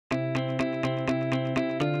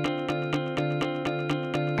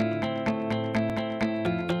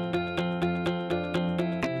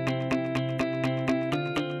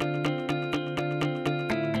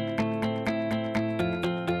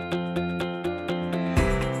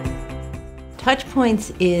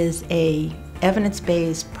Touchpoints is a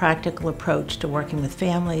evidence-based, practical approach to working with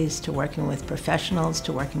families, to working with professionals,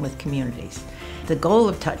 to working with communities. The goal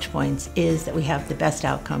of Touchpoints is that we have the best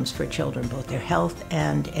outcomes for children, both their health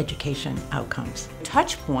and education outcomes.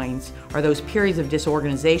 Touchpoints are those periods of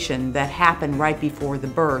disorganization that happen right before the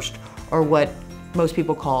burst, or what most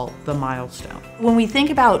people call the milestone. When we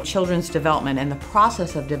think about children's development and the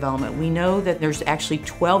process of development, we know that there's actually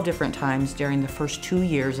 12 different times during the first 2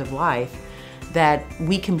 years of life that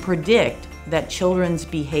we can predict that children's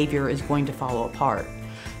behavior is going to fall apart.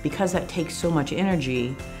 Because that takes so much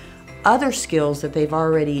energy, other skills that they've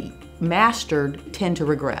already mastered tend to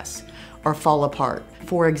regress or fall apart.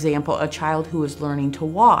 For example, a child who is learning to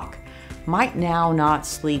walk might now not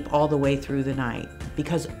sleep all the way through the night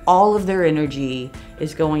because all of their energy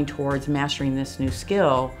is going towards mastering this new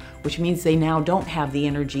skill, which means they now don't have the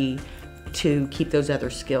energy to keep those other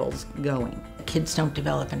skills going. Kids don't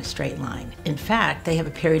develop in a straight line. In fact, they have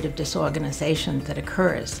a period of disorganization that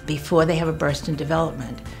occurs before they have a burst in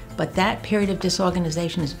development. But that period of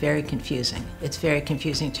disorganization is very confusing. It's very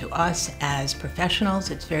confusing to us as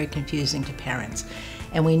professionals, it's very confusing to parents.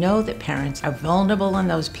 And we know that parents are vulnerable in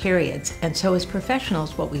those periods, and so as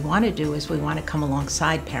professionals, what we want to do is we want to come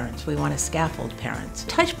alongside parents. We want to scaffold parents.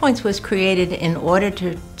 Touchpoints was created in order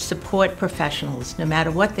to support professionals, no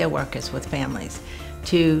matter what their work is with families,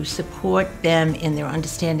 to support them in their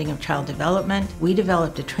understanding of child development. We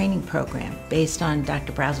developed a training program based on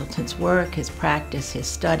Dr. Brazelton's work, his practice, his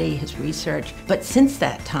study, his research. But since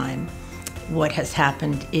that time, what has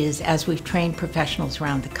happened is, as we've trained professionals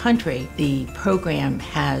around the country, the program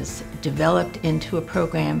has developed into a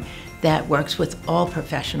program that works with all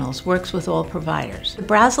professionals, works with all providers. The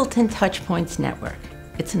Brazelton Touchpoints Network,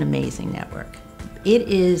 it's an amazing network. It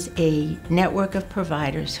is a network of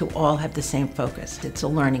providers who all have the same focus. It's a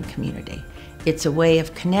learning community. It's a way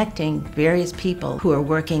of connecting various people who are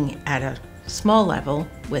working at a small level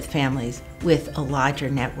with families with a larger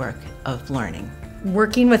network of learning.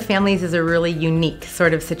 Working with families is a really unique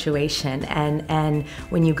sort of situation, and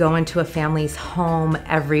when you go into a family's home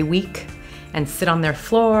every week and sit on their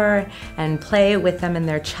floor and play with them and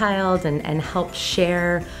their child and help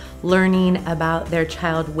share learning about their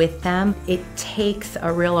child with them, it takes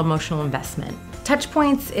a real emotional investment.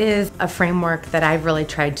 Touchpoints is a framework that I've really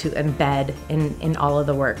tried to embed in all of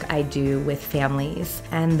the work I do with families,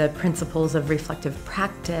 and the principles of reflective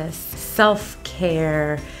practice,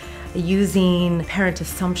 self-care, using parent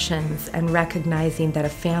assumptions, and recognizing that a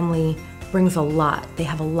family brings a lot. They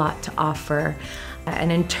have a lot to offer. And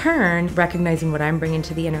in turn, recognizing what I'm bringing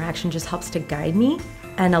to the interaction just helps to guide me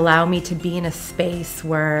and allow me to be in a space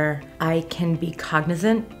where I can be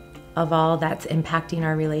cognizant of all that's impacting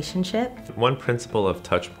our relationship. One principle of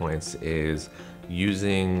Touchpoints is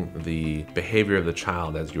using the behavior of the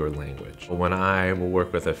child as your language. When I will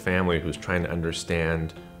work with a family who's trying to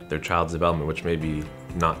understand their child's development, which may be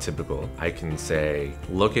not typical, I can say,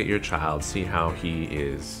 look at your child, see how he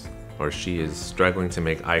is or she is struggling to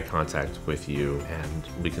make eye contact with you, and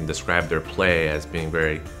we can describe their play as being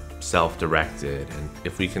very self-directed. And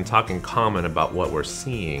if we can talk in common about what we're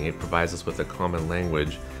seeing, it provides us with a common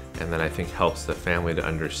language, and then I think helps the family to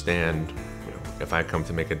understand, if I come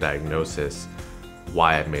to make a diagnosis,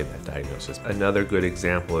 why I've made that diagnosis. Another good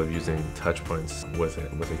example of using Touchpoints with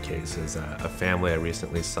a case is a family I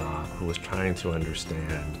recently saw who was trying to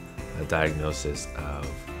understand a diagnosis of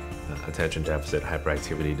attention deficit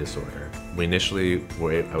hyperactivity disorder.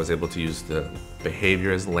 I was able to use the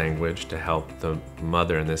behavior as language to help the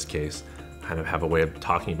mother, in this case, kind of have a way of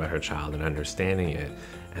talking about her child and understanding it.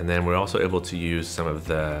 And then we're also able to use some of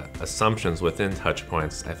the assumptions within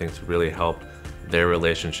Touchpoints, I think, to really help their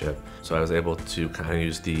relationship. So I was able to kind of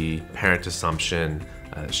use the parent assumption,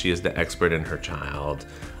 she is the expert in her child,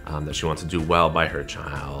 that she wants to do well by her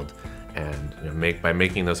child, and by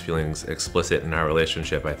making those feelings explicit in our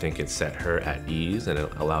relationship, I think it set her at ease, and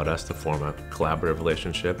it allowed us to form a collaborative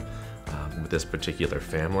relationship with this particular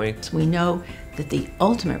family. We know that the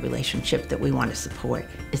ultimate relationship that we want to support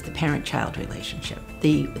is the parent-child relationship.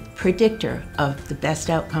 The predictor of the best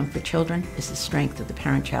outcome for children is the strength of the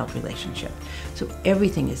parent-child relationship. So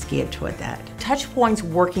everything is geared toward that. Touchpoints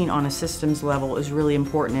working on a systems level is really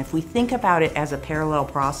important. If we think about it as a parallel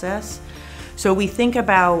process, so we think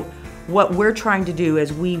about what we're trying to do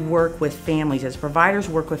as we work with families, as providers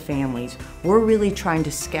work with families, we're really trying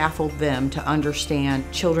to scaffold them to understand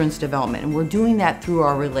children's development, and we're doing that through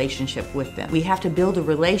our relationship with them. We have to build a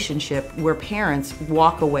relationship where parents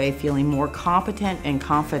walk away feeling more competent and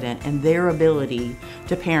confident in their ability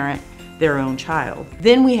to parent their own child.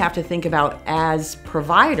 Then we have to think about, as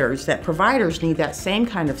providers, that providers need that same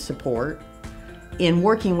kind of support in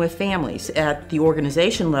working with families at the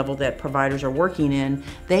organization level that providers are working in,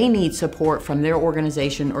 they need support from their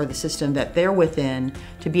organization or the system that they're within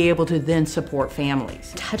to be able to then support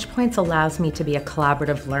families. Touchpoints allows me to be a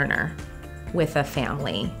collaborative learner with a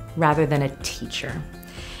family rather than a teacher.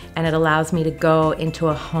 And it allows me to go into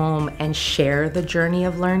a home and share the journey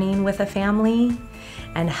of learning with a family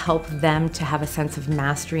and help them to have a sense of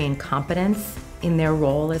mastery and competence in their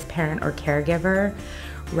role as parent or caregiver,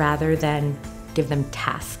 rather than give them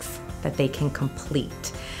tasks that they can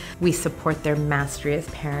complete. We support their mastery as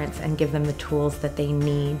parents and give them the tools that they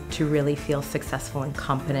need to really feel successful and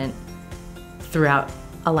competent throughout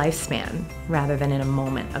a lifespan, rather than in a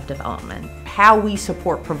moment of development. How we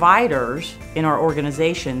support providers in our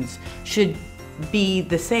organizations should be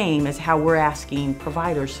the same as how we're asking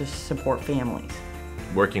providers to support families.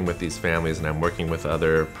 Working with these families, and I'm working with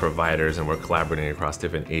other providers, and we're collaborating across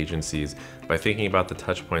different agencies. By thinking about the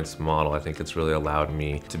Touchpoints model, I think it's really allowed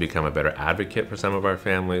me to become a better advocate for some of our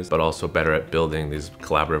families, but also better at building these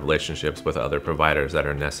collaborative relationships with other providers that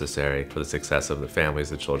are necessary for the success of the families,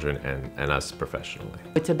 the children, and us professionally.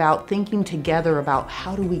 It's about thinking together about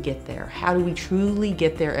how do we get there? How do we truly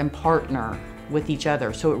get there and partner with each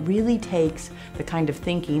other? So it really takes the kind of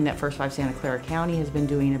thinking that First 5 Santa Clara County has been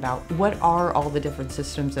doing about what are all the different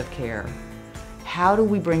systems of care? How do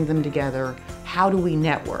we bring them together? How do we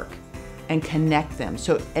network and connect them?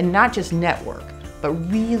 So, and not just network, but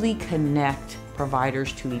really connect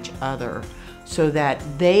providers to each other so that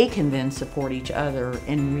they can then support each other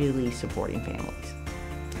in really supporting families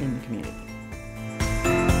in the community.